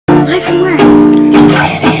Live from where?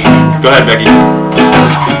 Go ahead, Becky.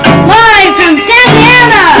 Live from Santa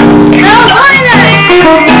Ana, California!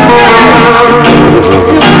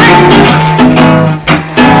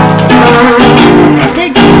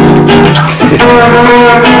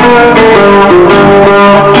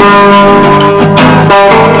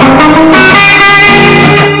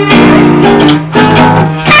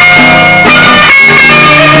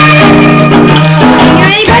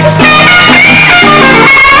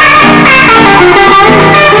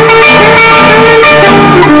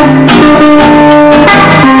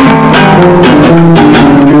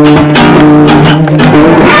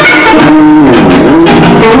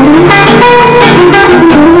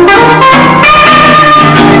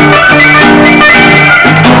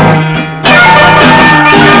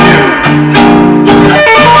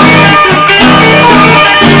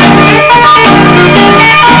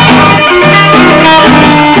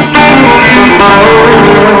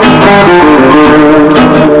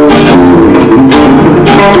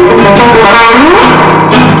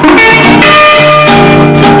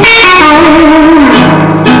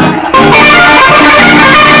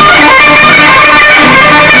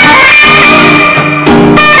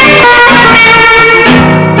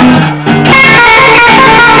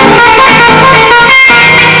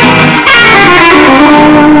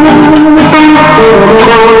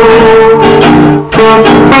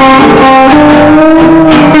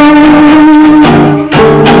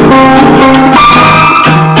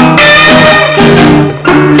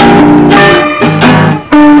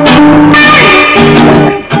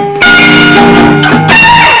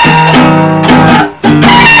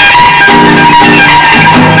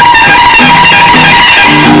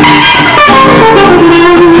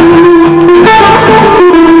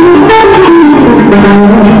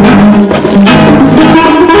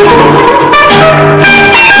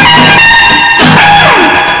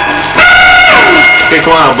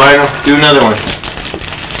 Albino, do another one.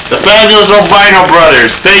 The Fabulous Albino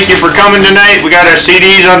Brothers. Thank you for coming tonight. We got our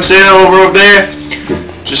CDs on sale over there.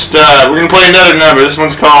 Just we're gonna play another number. This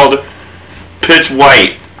one's called Pitch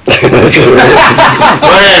White. Go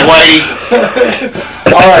ahead, Whitey.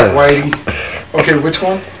 Alright, Whitey. Okay, which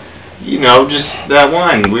one? You know, just that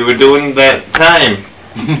one we were doing that time.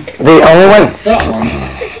 The only one? That one.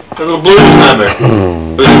 The little blues number.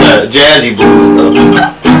 It was jazzy blues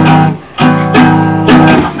stuff.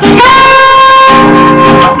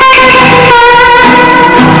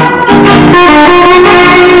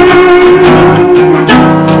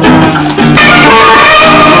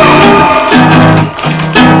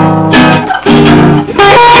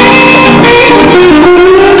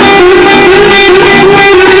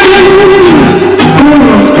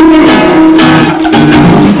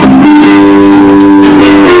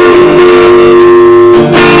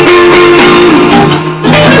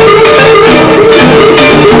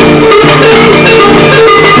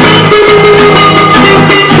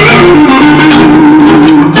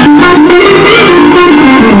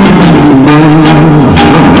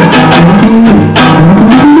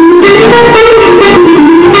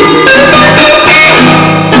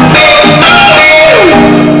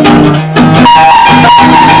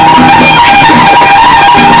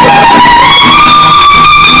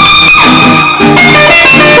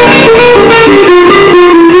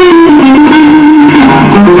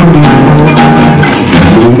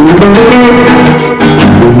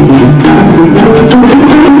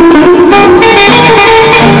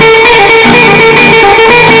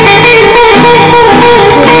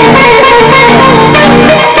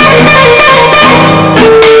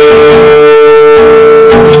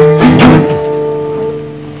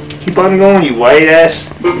 Keep on going, you white ass.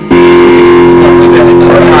 I'm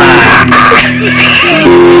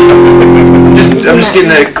just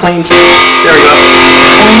getting a clean sound. There we go.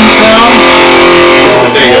 Clean sound?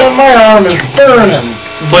 There you go. My arm is burning.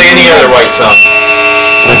 Play any other white song.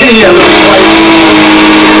 Any other whites?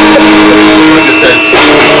 Just that.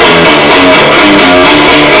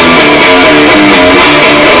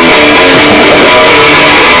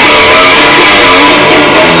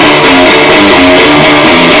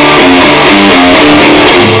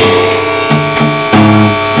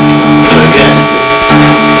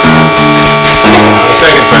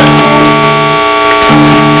 Second fret.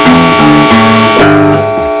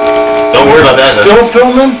 Don't worry about that. Still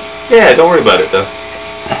filming? Yeah, don't worry about it though.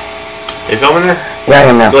 You filming there? Yeah, I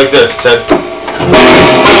am now. Like this, Ted.